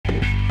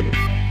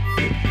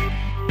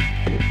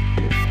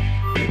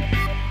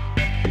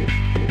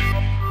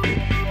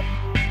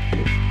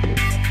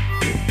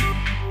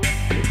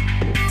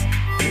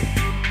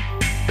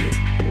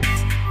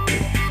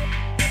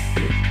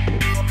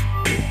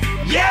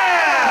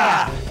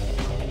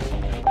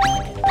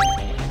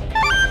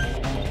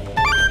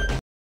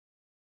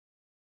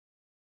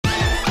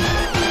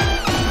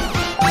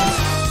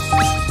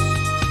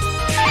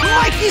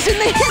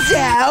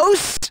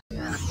Doused!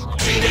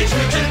 Teenage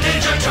Mutant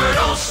Ninja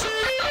Turtles!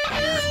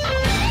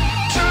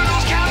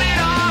 Turtles counted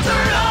on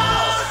Turtles!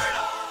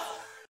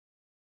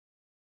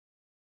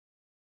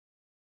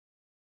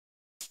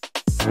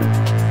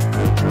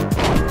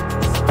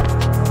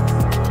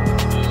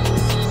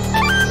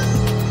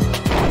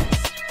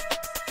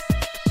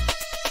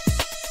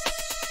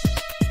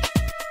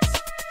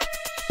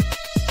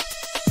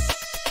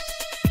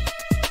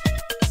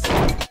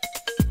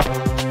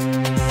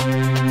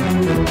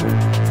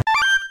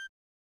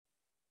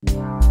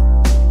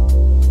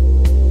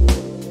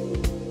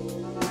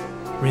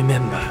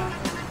 Remember,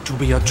 to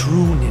be a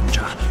true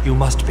ninja, you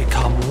must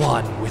become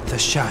one with the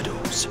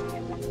shadows.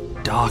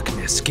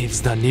 Darkness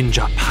gives the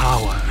ninja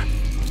power,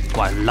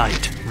 while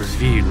light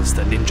reveals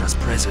the ninja's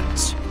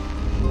presence.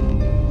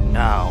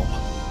 Now,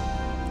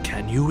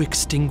 can you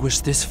extinguish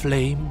this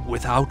flame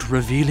without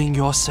revealing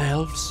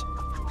yourselves?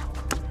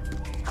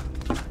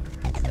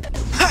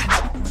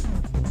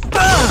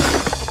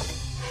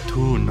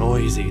 Too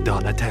noisy,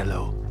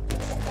 Donatello.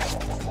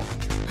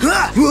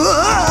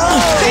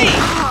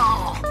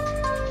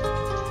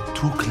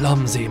 Too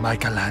clumsy,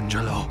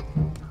 Michelangelo.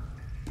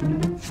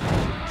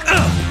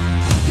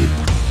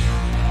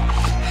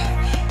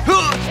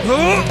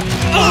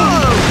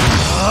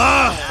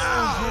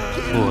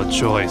 Poor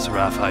choice,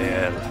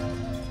 Raphael.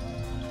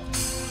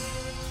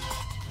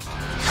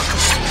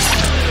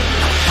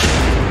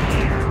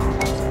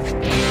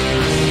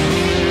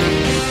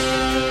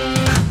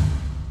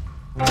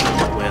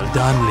 Well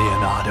done,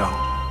 Leonardo.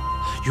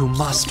 You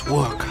must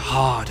work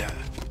harder.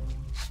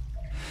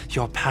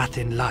 Your path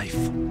in life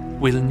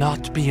will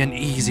not be an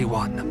easy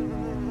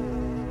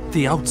one.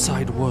 The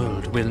outside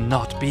world will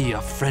not be a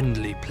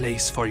friendly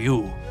place for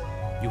you.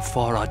 You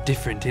four are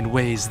different in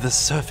ways the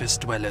surface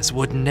dwellers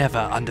would never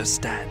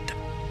understand.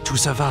 To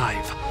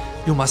survive,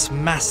 you must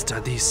master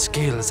these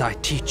skills I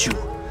teach you.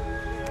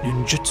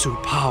 Ninjutsu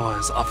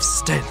powers of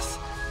stealth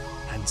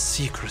and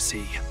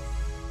secrecy.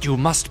 You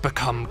must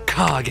become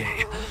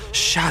Kage,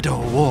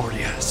 shadow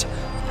warriors,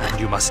 and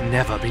you must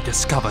never be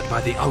discovered by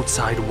the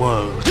outside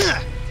world.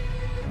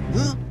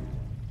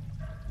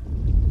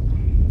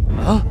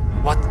 Huh?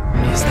 What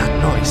is that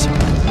noise?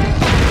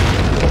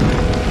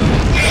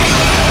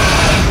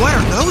 What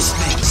are those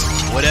things?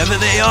 Whatever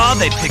they are,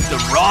 they picked the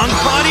wrong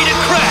party to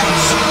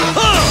crash!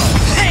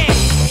 Hey!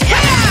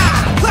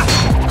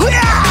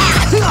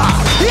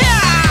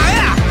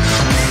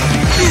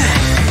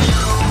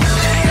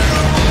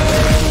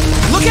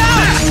 Look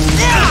out!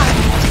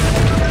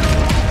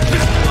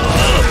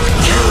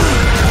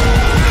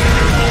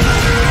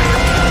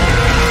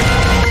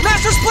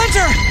 Master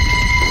Splinter!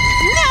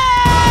 No!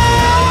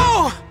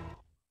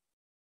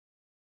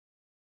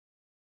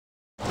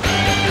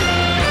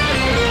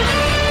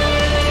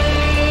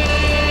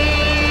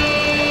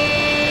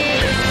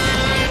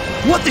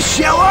 What the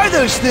shell are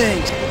those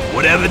things?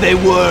 Whatever they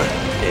were,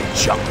 they're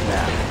junk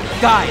now.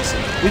 Guys,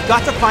 we've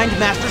got to find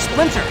Master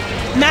Splinter.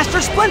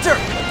 Master Splinter!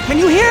 Can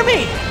you hear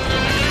me?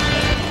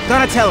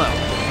 Donatello,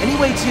 any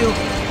way to...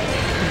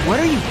 What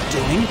are you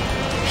doing?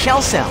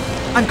 Shell Cell,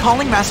 I'm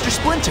calling Master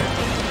Splinter.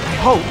 I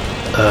hope...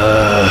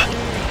 Huh?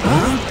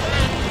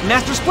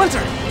 Master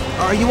Splinter,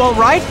 are you all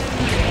right?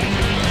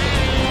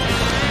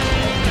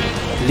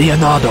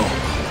 Leonardo,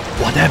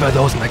 whatever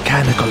those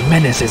mechanical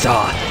menaces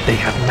are, they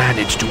have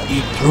managed to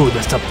eat through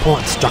the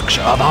support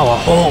structure of our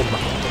home.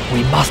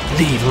 We must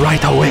leave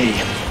right away.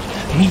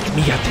 Meet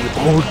me at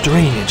the old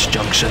drainage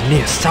junction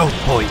near South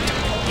Point.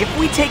 If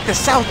we take the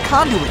South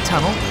Conduit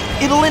Tunnel,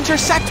 it'll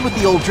intersect with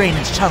the old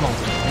drainage tunnel.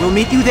 We'll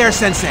meet you there,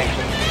 Sensei.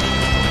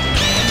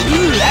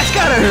 Ooh, that's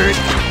gotta hurt.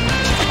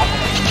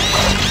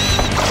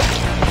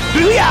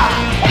 Booyah!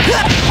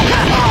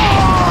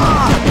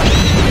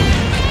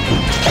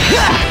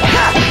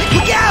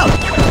 Look out!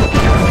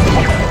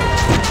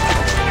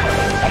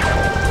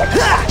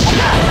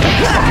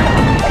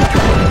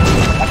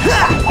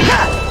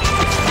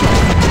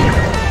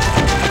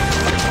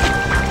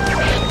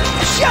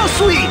 Shell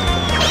Sweep!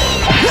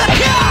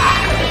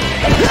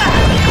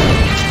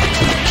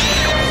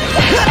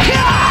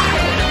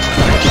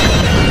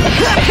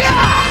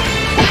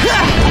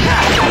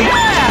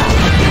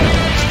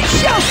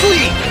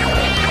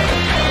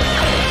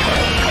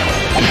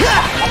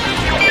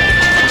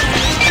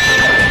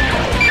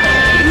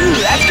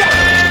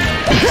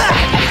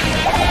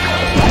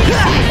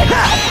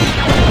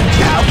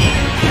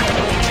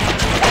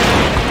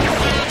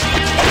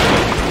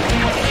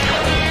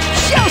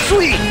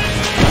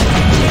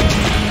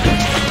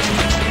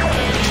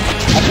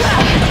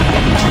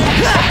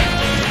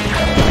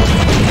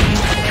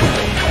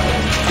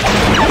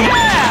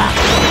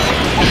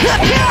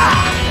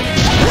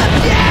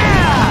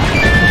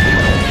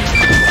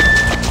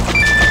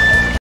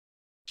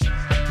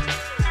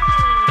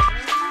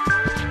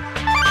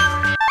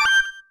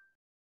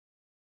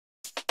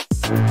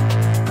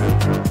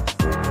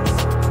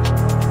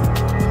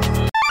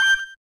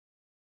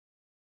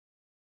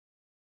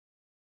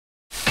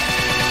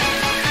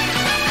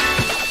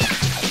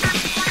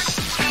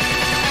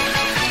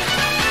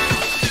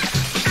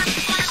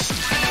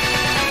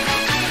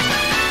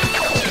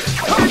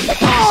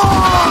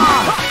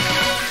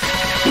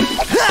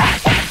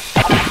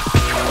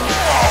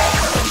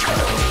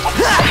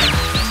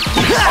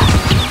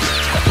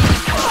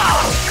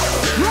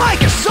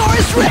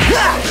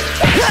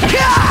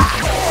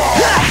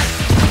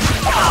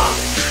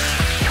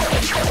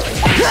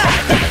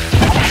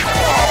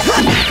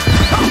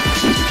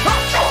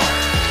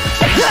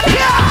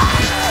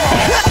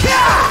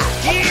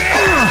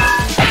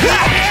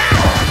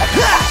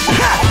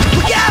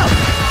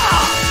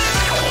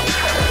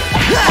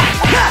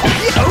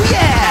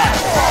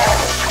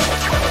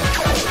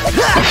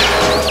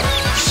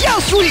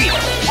 Shell sweep!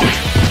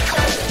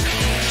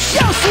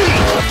 Shell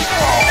sweep!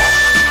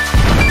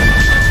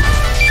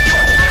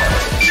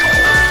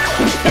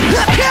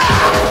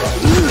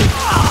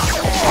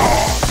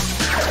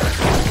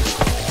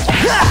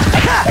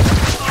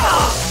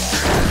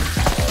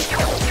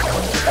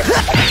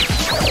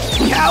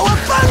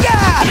 Cowabunga!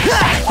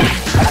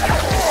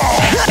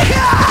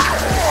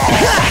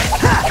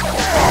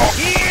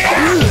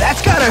 Ooh,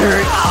 that's gotta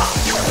hurt.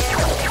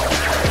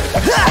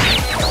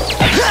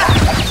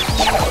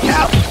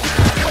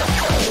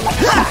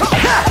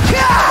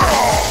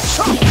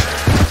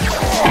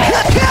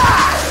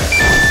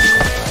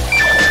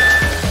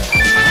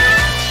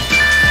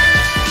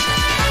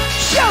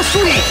 Shell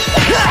sweep!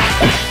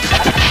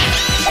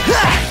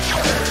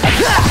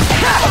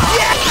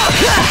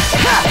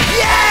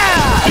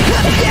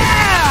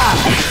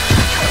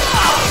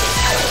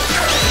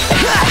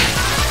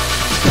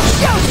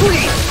 Shell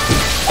sweep!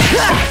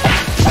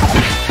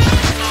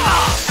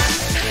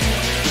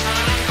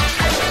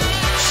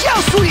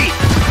 Shell sweep!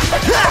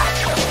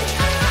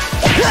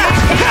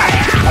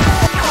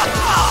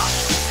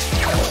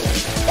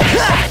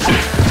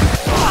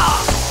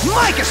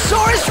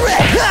 Mycosaurus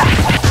Rex!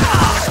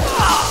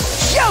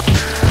 Shell!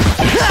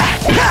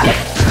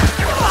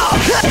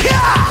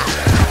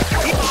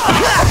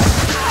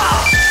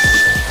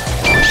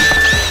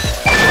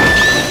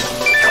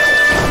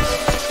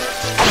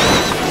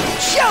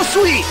 Shell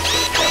sweep!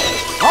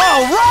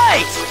 All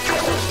right!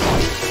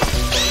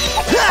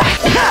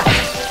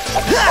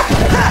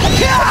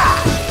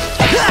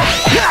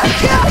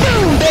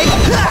 Boom, baby!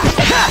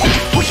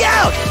 Look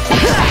out!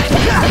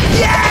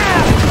 Yeah!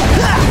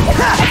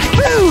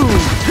 Boom!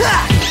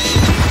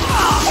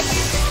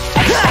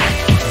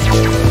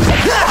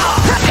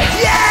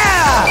 Yeah!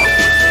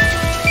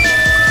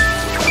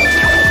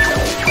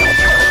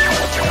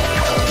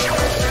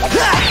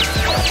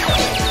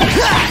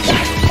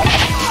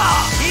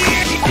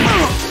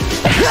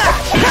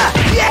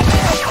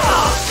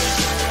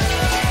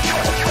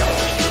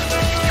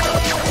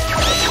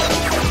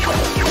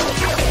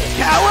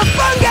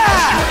 Cowabunga!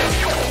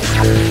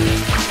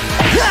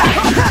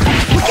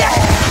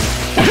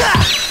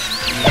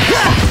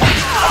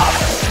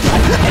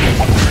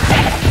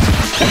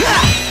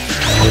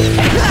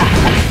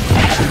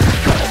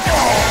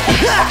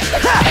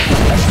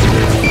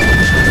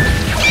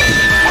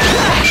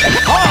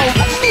 Oh,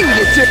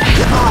 mutant!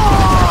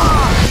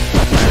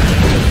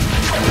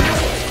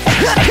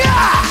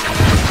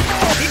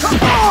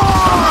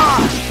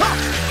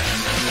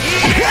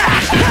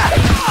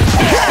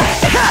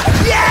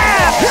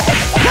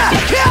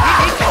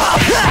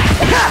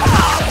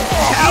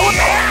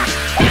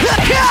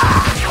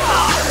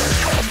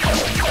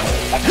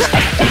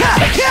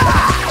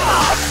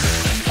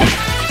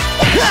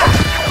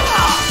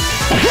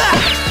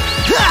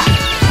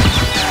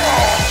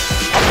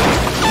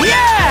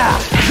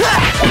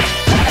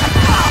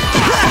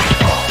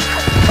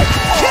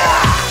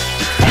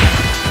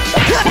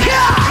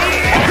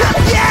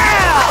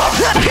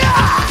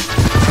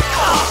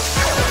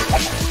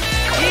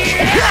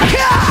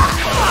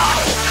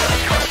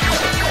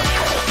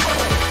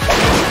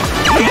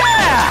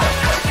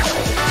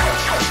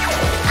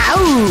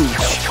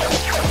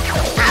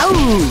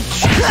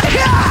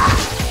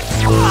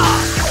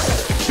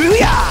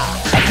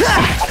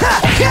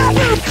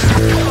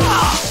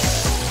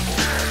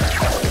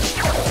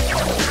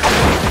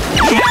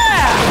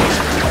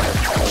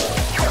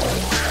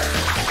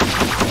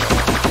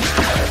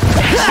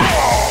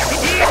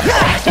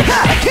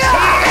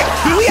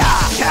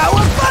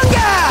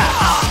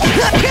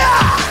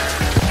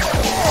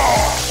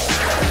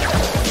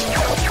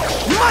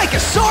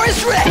 Mycosaurus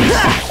Rex!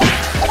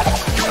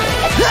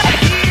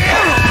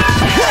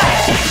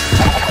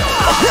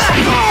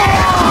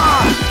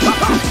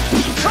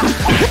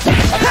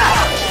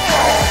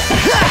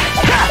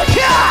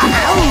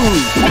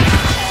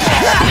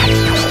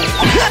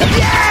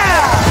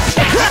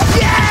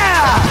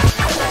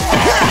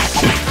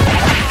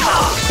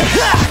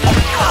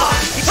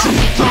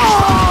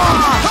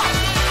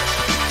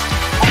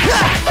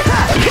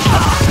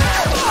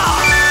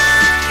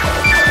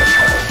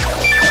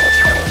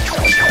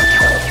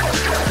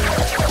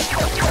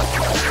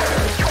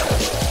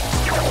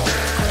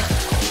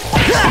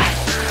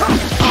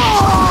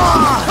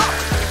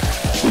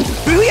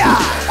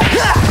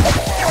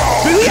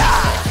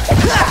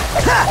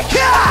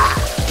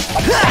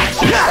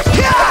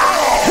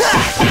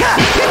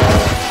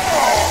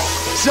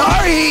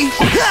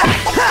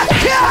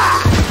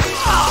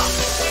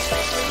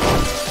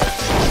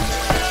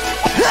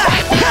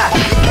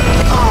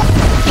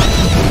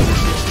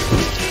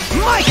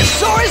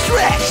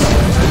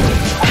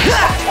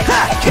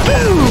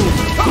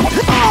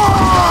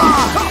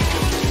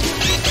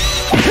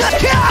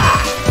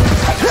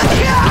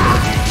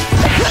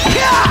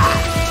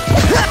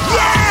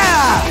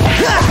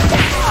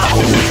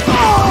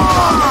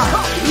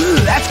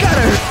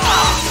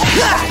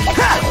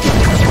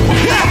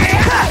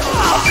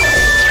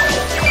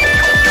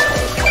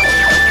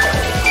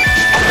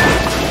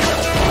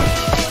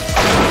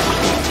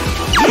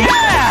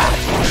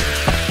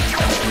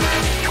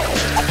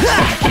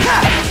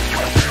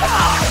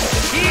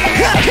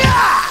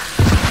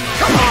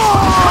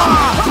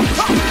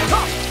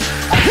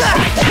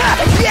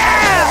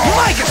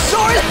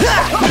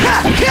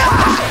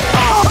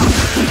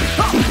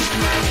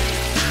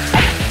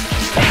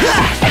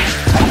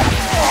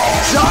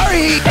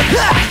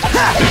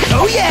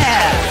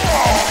 yeah!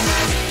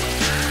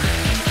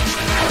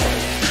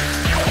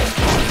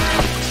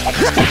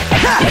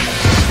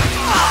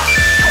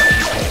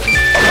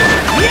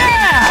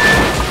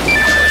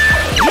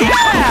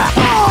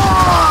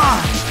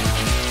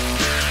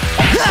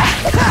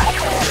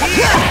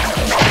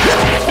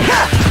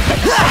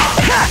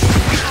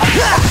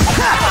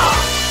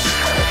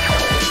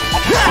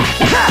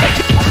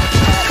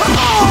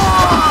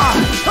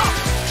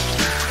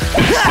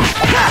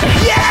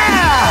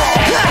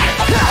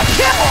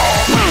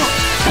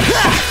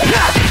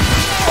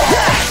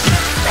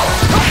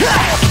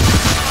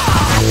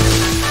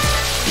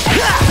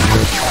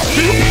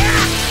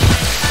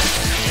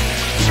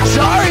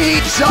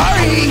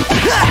 Sorry!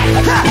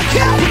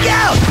 Look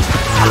out!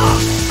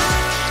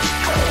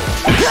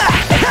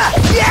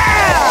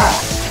 Yeah!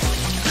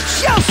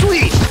 Shell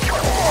sweep!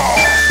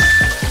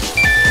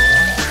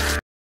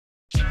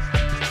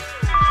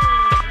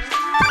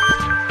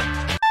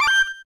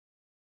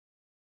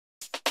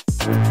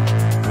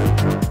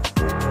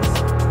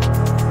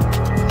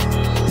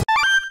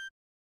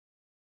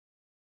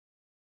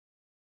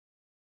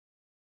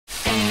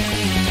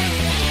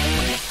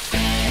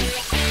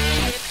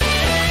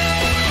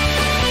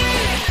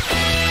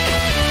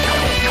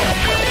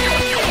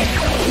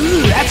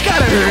 That's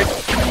gotta hurt.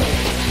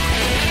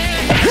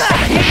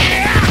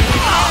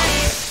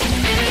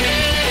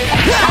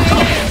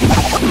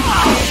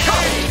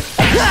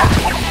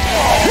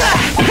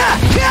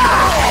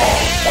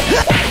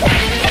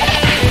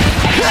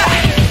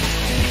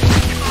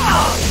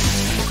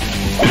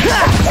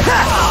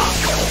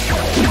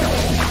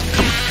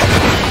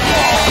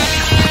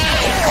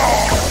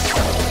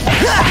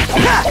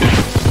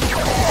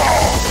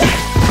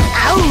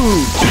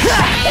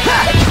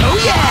 Oh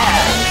yeah!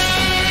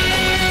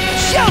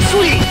 Shell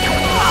sweep!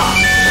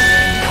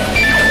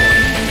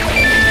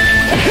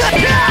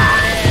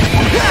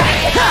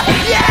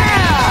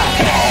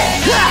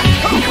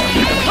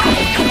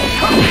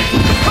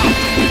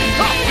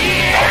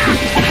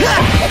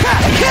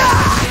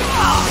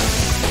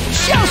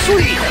 Shell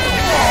sweep!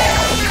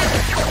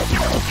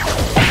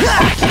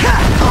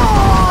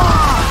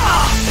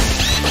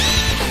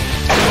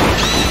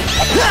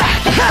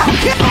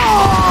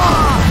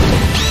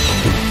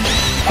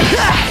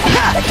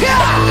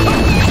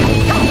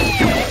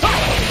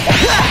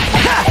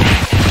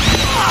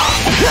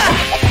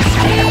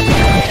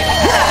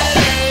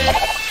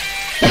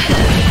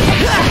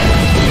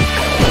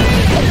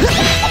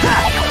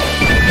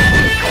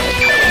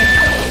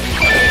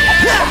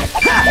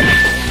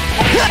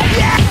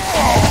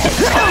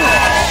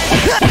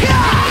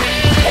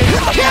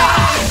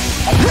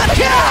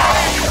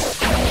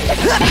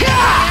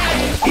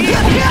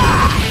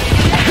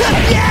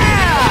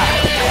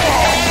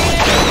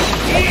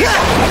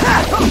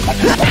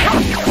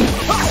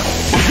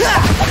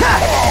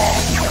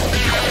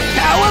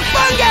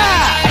 Cowabunga!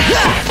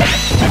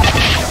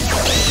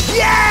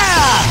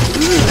 Yeah!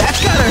 Ooh, that's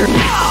gotta hurt.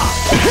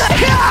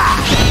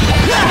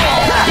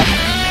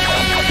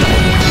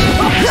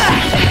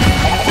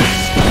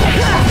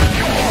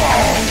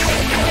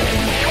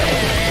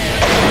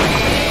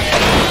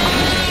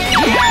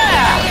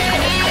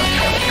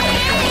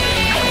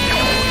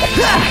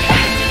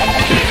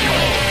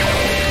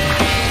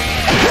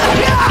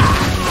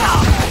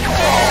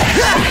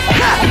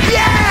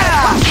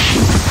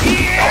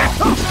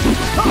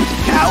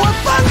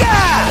 Cowabunga!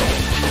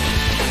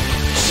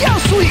 Shell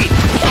sweep!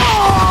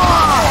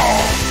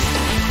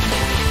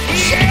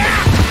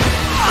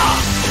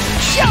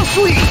 Shell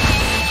sweep!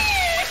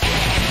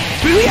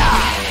 Booyah!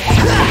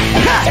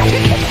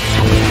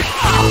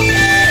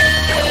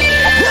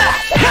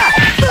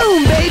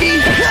 Boom, baby!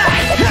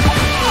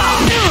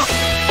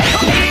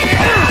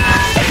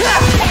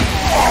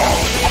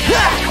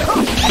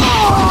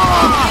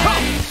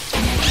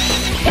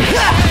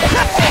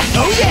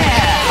 Oh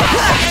yeah!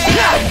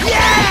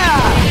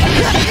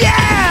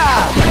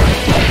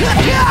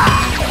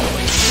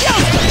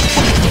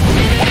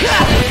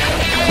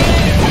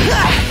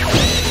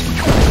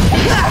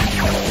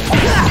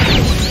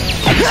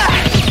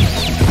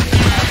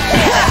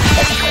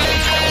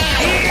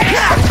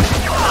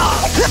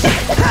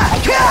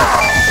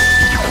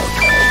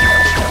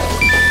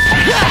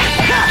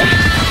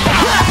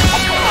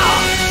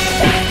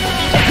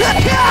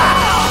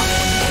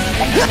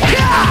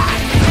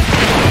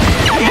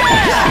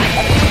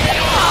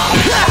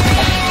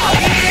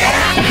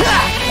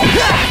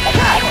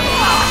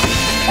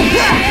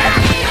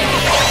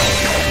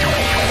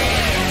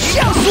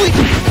 Shell sweep!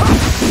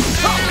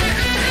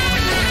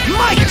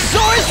 Mikey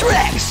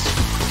Rex!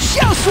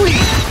 Shell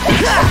sweep!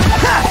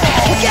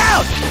 Look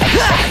out!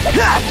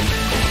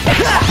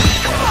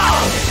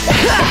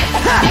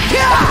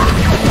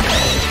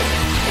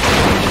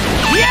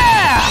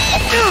 Yeah!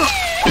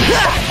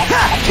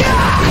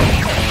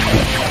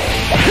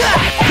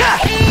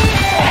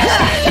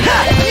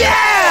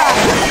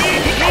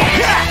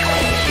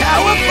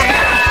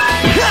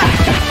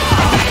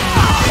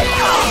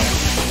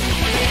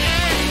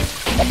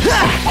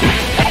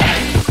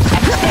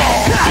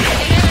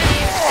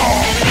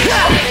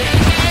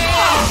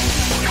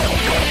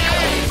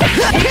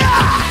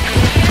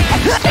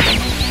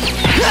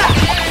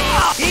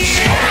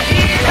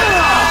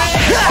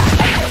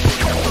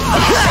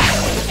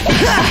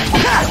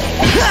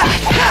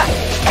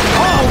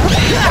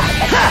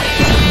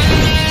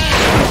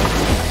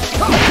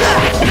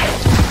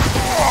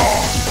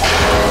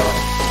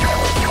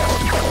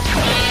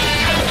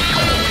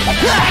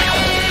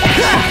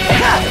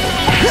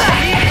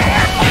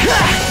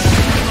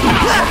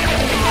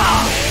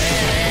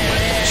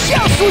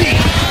 Shell sweep!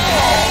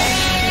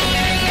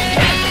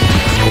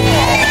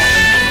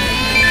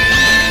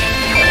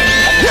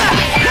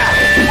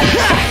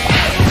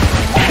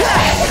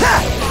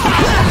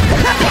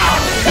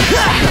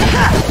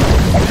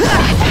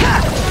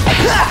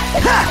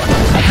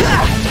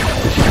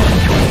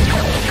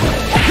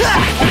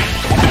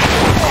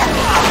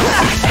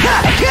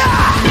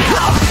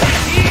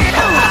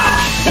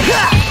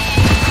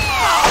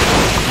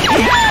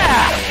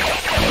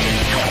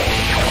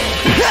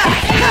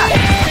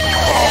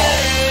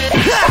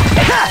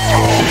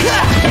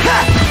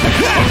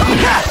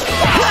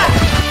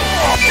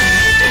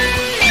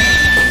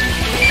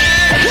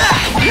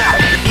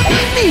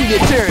 Ninja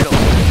Turtle!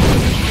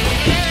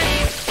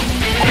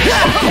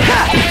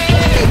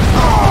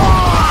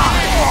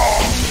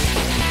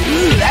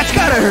 Ooh, that's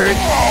gotta hurt!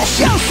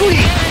 Shell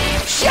sweep!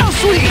 Shell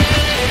sweep!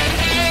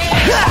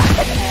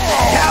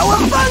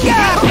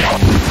 Cowabunga!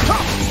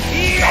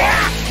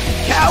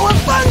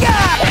 Cowabunga!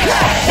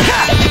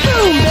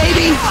 Boom,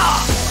 baby!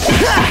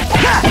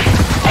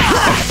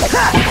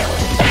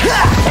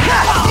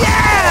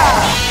 Yeah!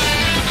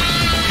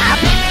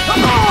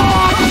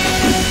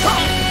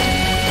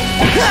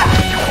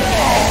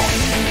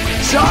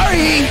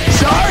 Sorry,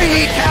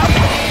 sorry, cow.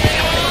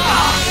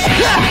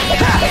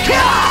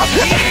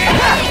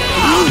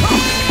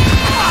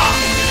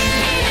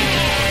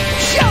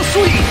 Shell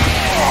sweep!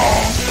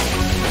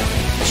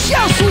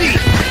 Shell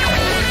sweep!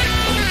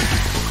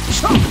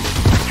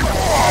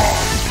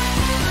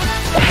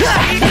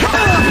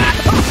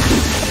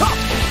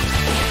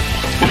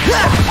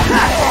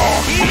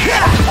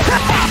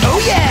 Oh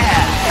yeah!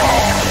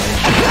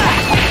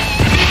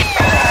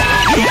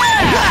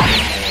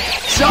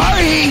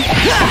 Sorry!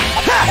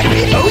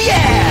 Oh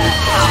yeah!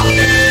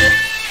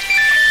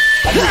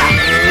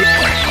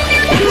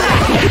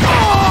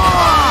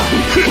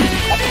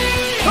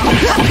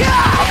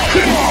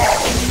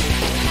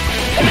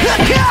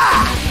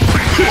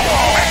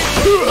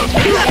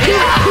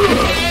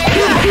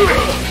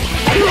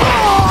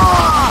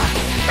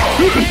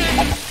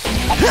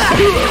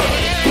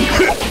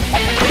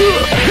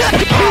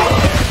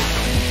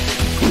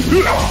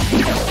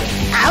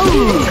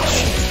 Ouch!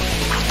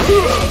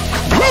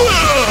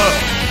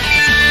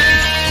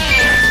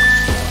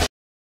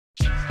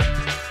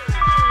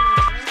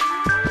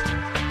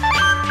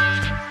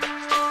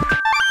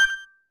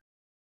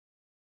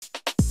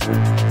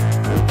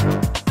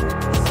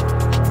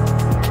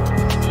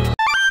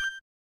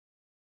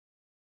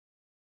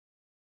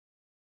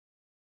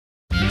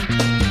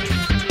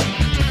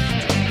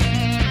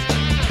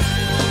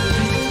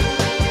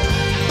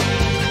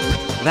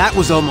 That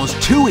was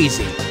almost too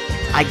easy.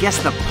 I guess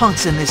the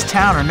punks in this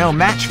town are no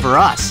match for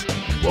us.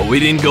 Well, we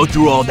didn't go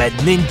through all that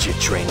ninja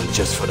training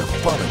just for the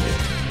fun of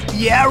it.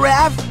 Yeah,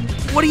 Rav?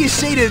 What do you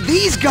say to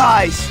these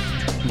guys?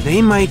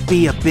 They might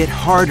be a bit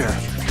harder.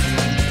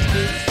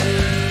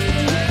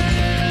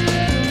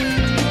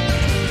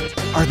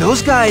 Are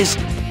those guys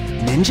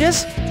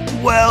ninjas?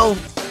 Well,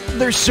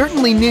 they're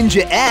certainly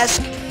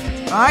ninja-esque.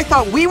 I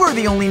thought we were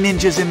the only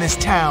ninjas in this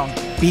town.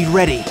 Be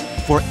ready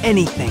for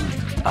anything.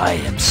 I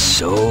am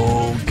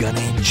so gonna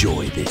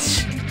enjoy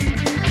this.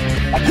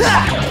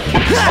 Yeah!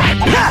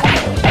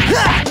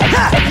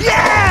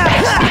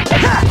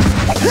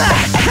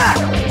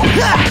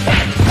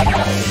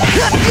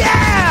 Yeah!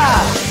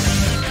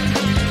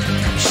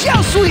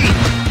 Shell sweep!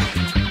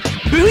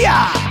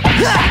 Booyah!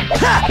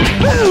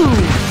 Boom!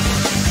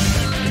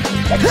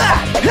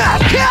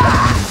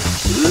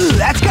 Ooh,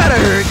 that's gotta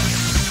hurt.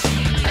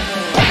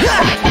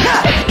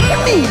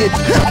 Need it.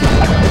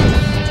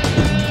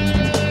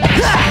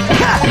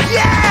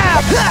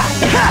 Yeah!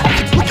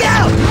 Look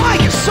out!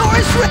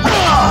 Microsaurus!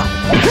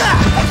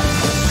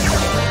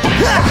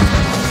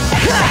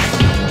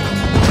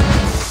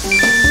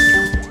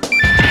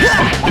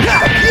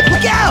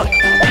 Look out!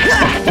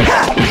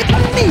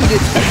 Need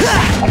it!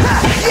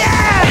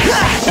 Yeah!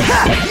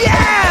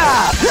 Yeah!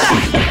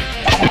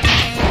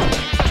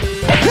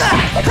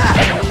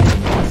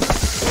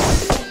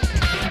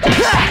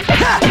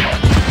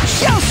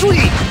 Shell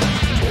sweep!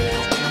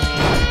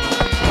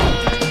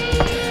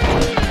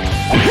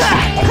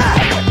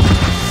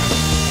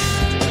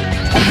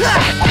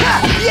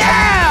 Yeah!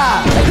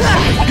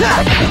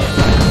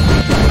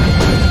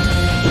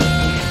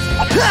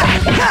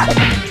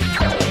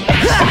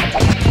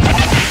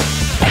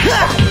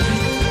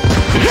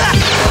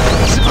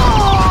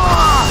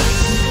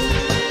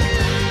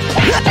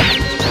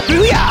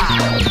 Booyah!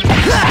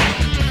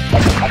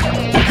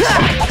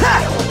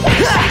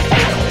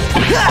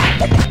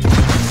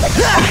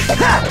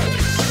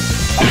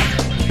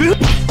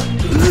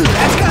 Ooh,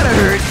 that's gotta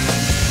hurt.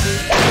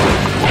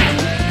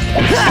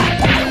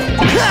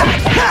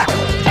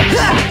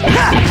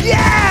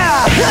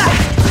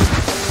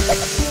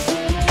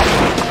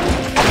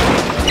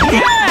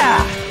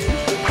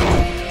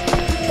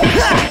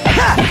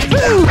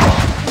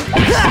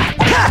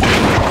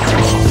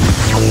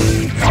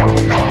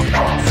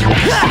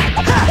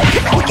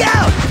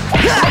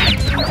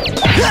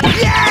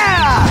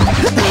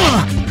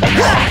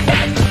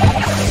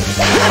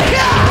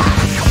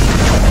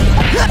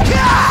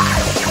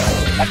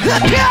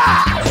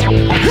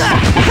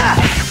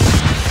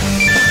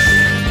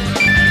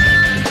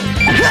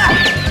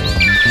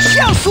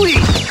 Shell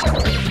sweep!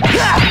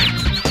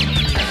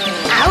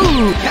 Ow!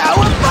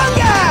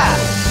 Cowabunga!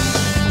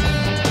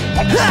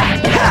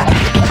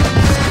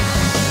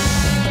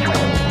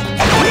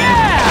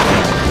 Yeah!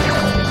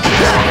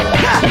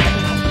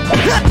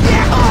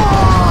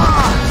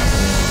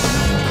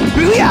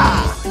 Booyah!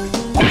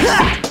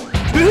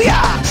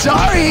 Booyah!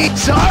 Sorry!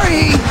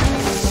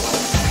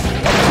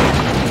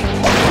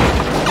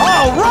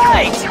 All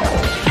right!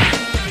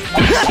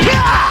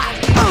 Yeah!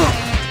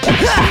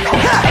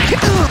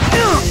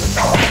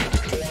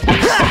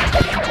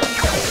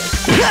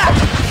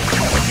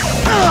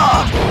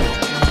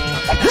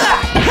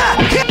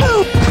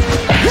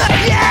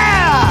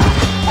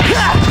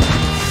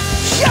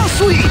 Shell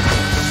sweep!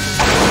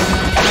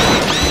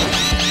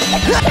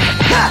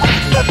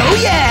 Oh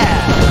yeah!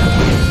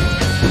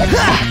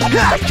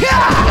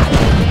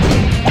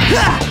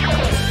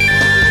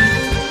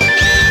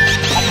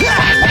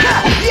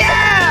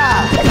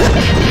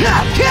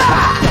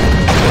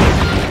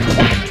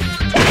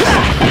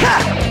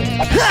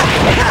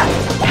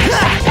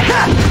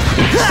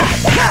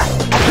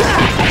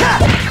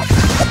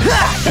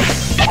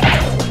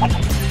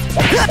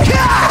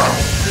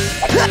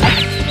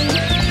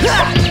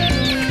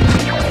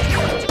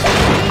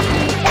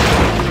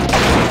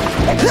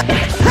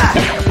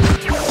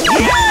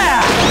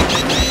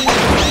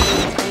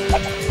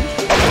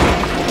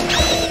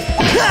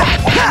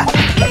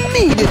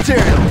 Meet the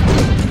turtle!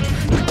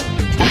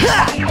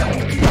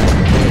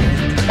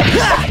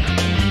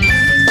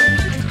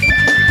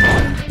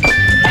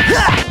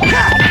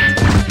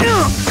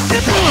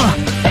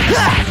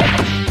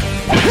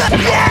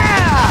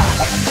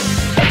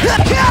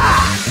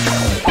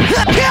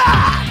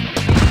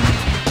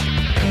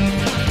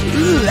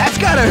 Ooh, that's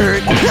gotta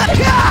hurt!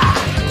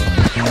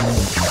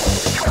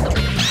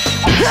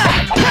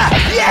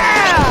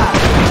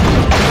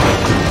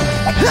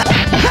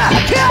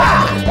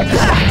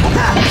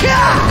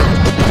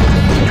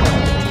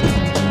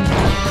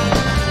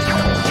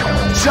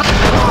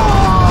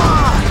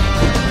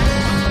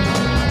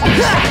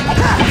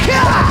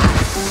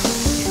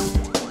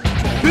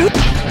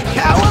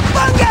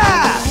 Cowabunga!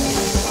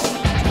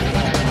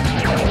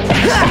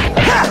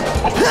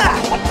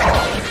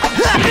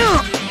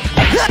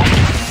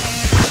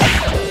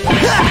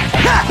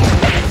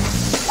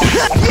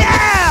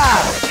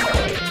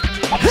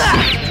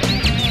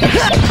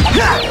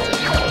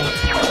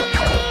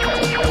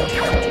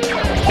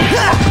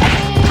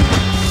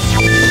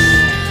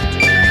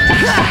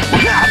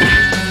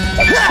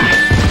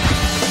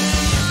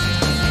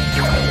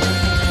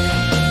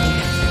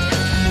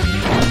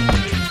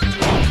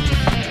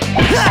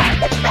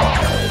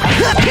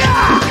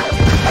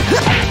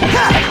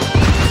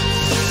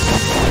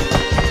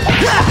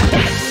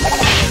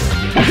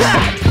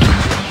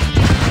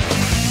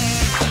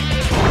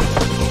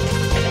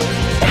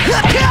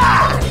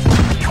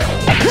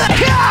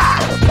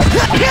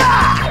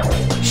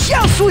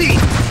 Shell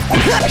sweep!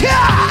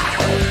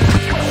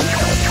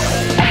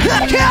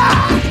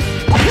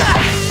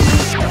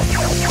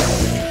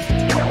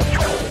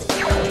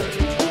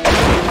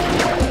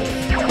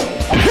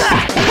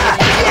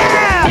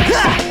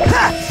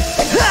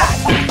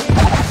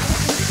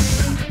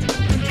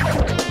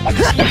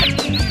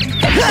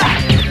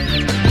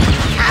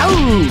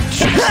 Ouch!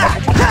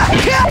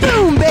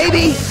 Kaboom,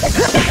 baby!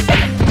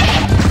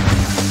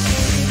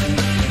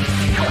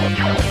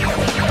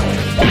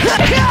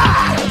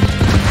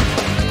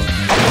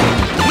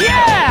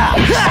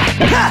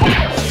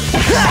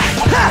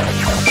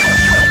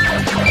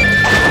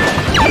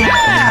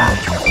 Yeah!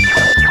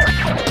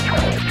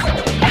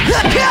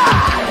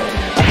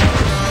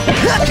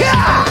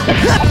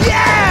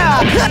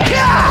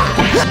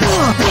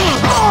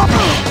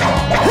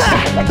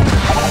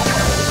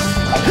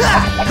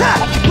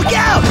 Look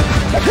out!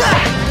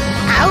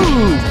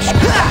 Ouch!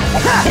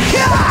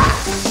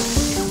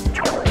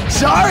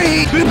 Sorry!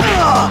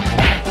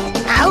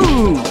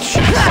 Ouch!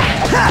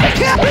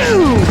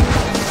 Kaboom!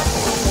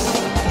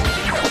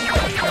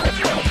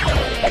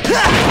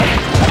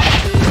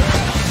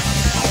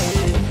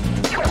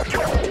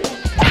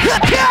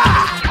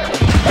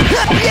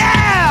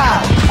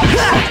 Yeah!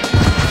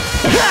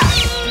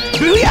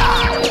 Booyah!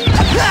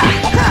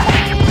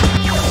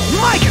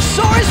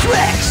 Mycosaurus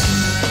Rex!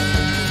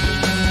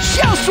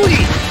 Shell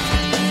sweep!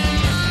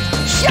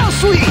 Shell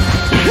sweep!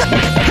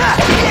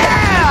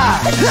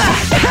 Yeah!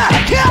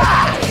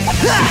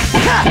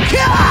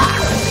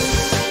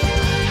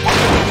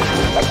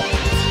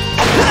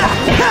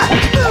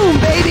 Boom,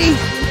 baby!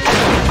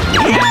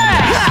 Yeah!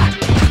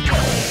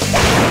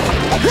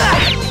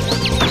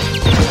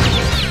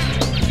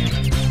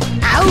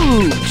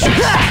 Ouch!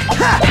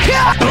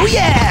 Oh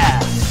yeah!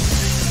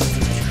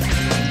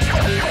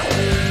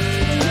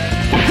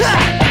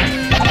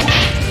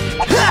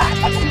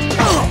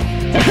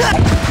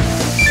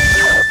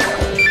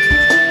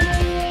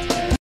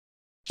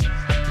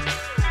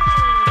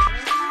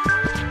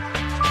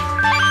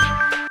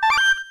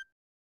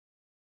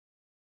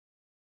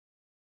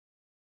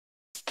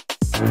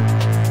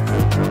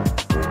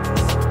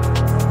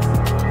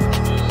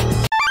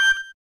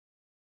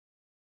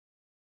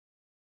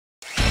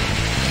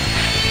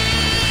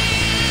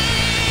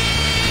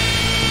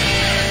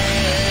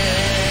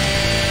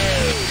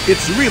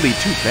 It's really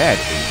too bad,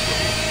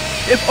 April.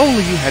 If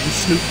only you hadn't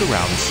snooped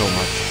around so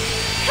much.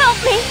 Help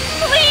me,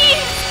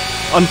 please!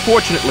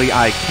 Unfortunately,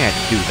 I can't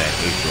do that,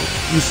 April.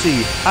 You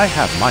see, I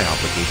have my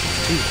obligations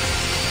too.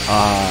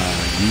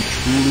 You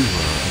truly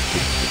were a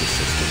gift to the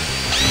system.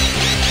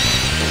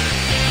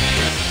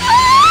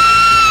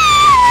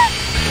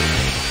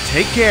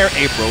 Take care,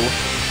 April.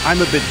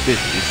 I'm a bit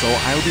busy, so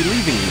I'll be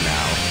leaving you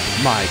now.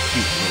 My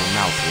cute little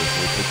mouses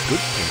will take good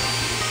care of you.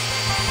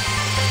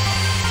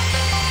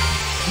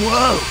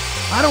 Whoa!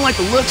 I don't like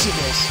the looks of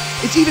this.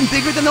 It's even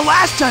bigger than the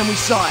last time we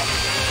saw it.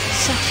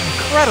 Such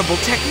incredible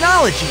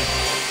technology.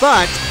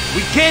 But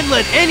We can't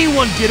let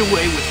anyone get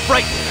away with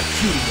frightening a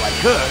cutie like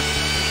her.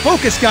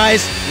 focus,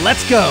 guys.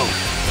 Let's go.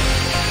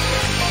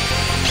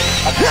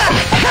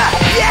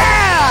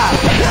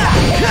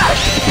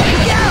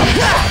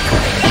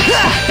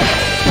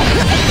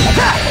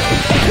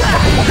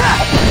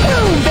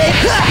 Boom, baby!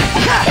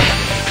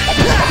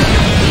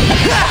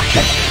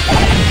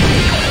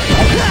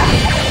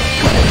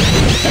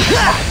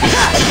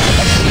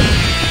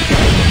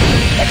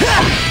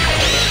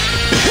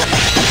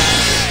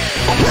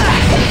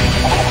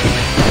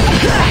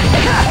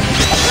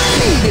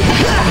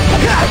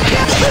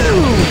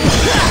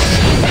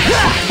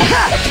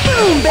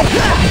 Boom, baby!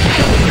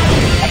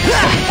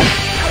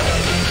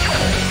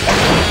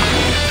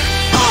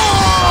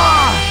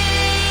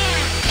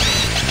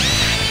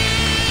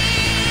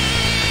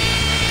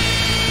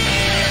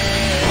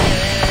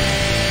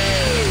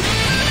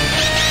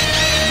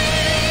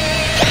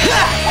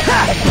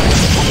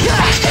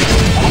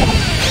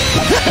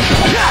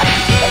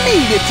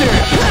 Need it,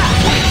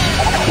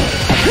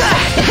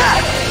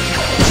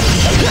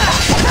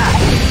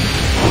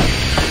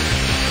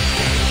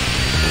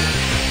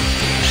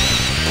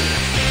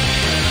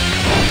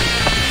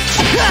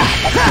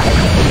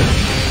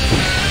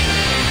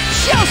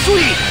 Shell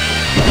sweep!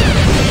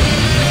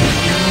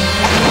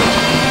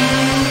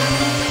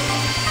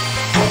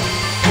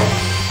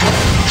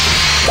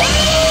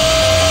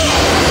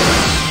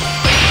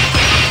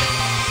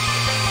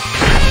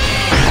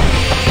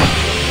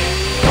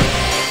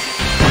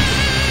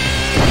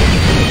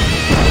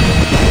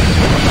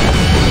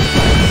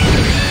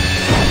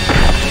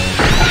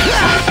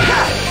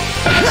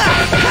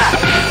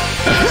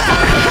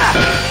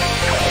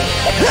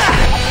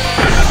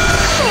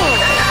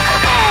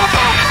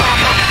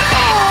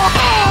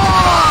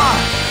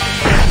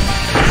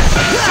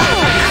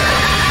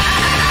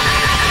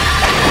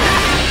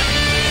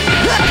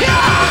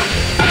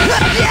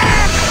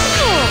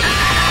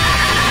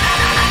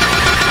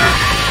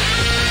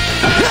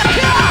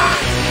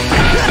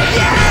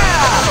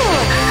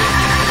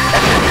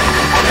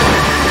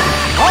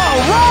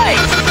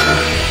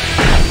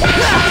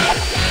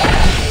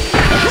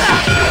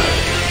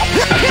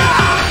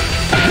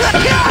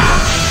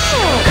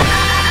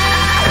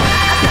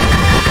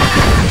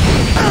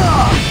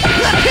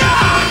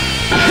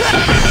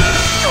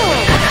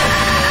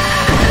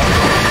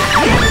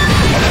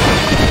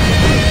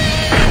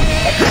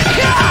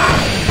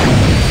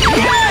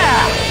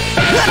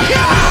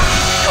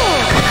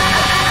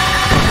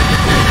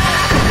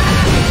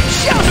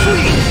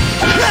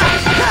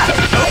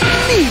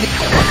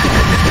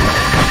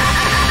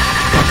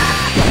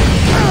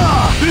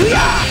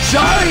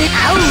 Sorry!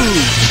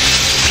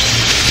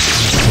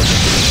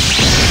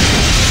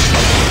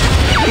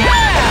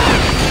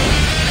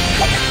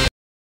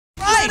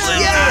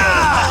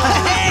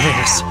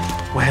 Yes.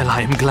 Well,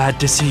 I am glad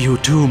to see you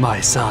too, my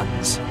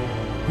sons.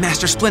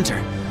 Master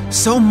Splinter,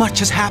 so much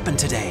has happened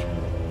today.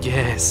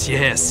 Yes,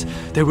 yes.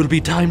 There will be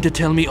time to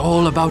tell me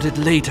all about it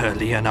later,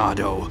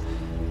 Leonardo.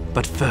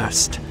 But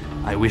first,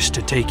 I wish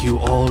to take you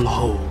all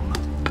home.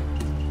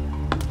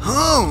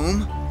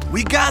 Home?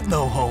 We got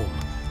no home.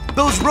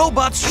 Those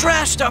robots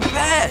trashed our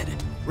pad.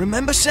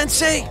 Remember,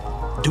 Sensei?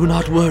 Do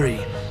not worry.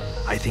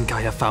 I think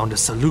I have found a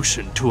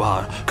solution to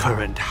our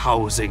current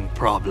housing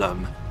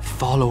problem.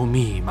 Follow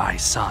me, my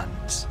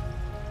sons.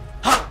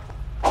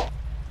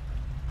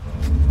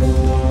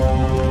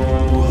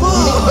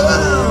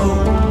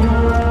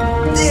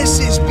 Whoa! This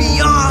is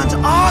beyond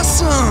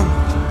awesome!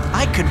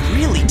 I could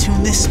really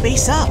tune this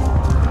space up.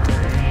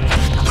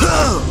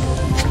 Whoa!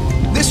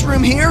 This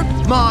room here,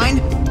 mine.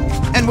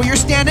 And where you're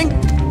standing,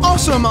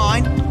 also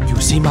mine. You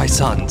see, my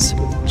sons,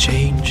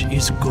 change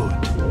is good.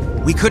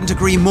 We couldn't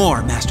agree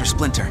more, Master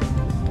Splinter.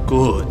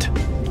 Good.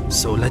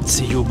 So let's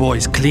see you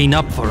boys clean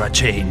up for a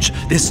change.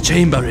 This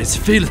chamber is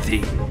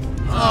filthy.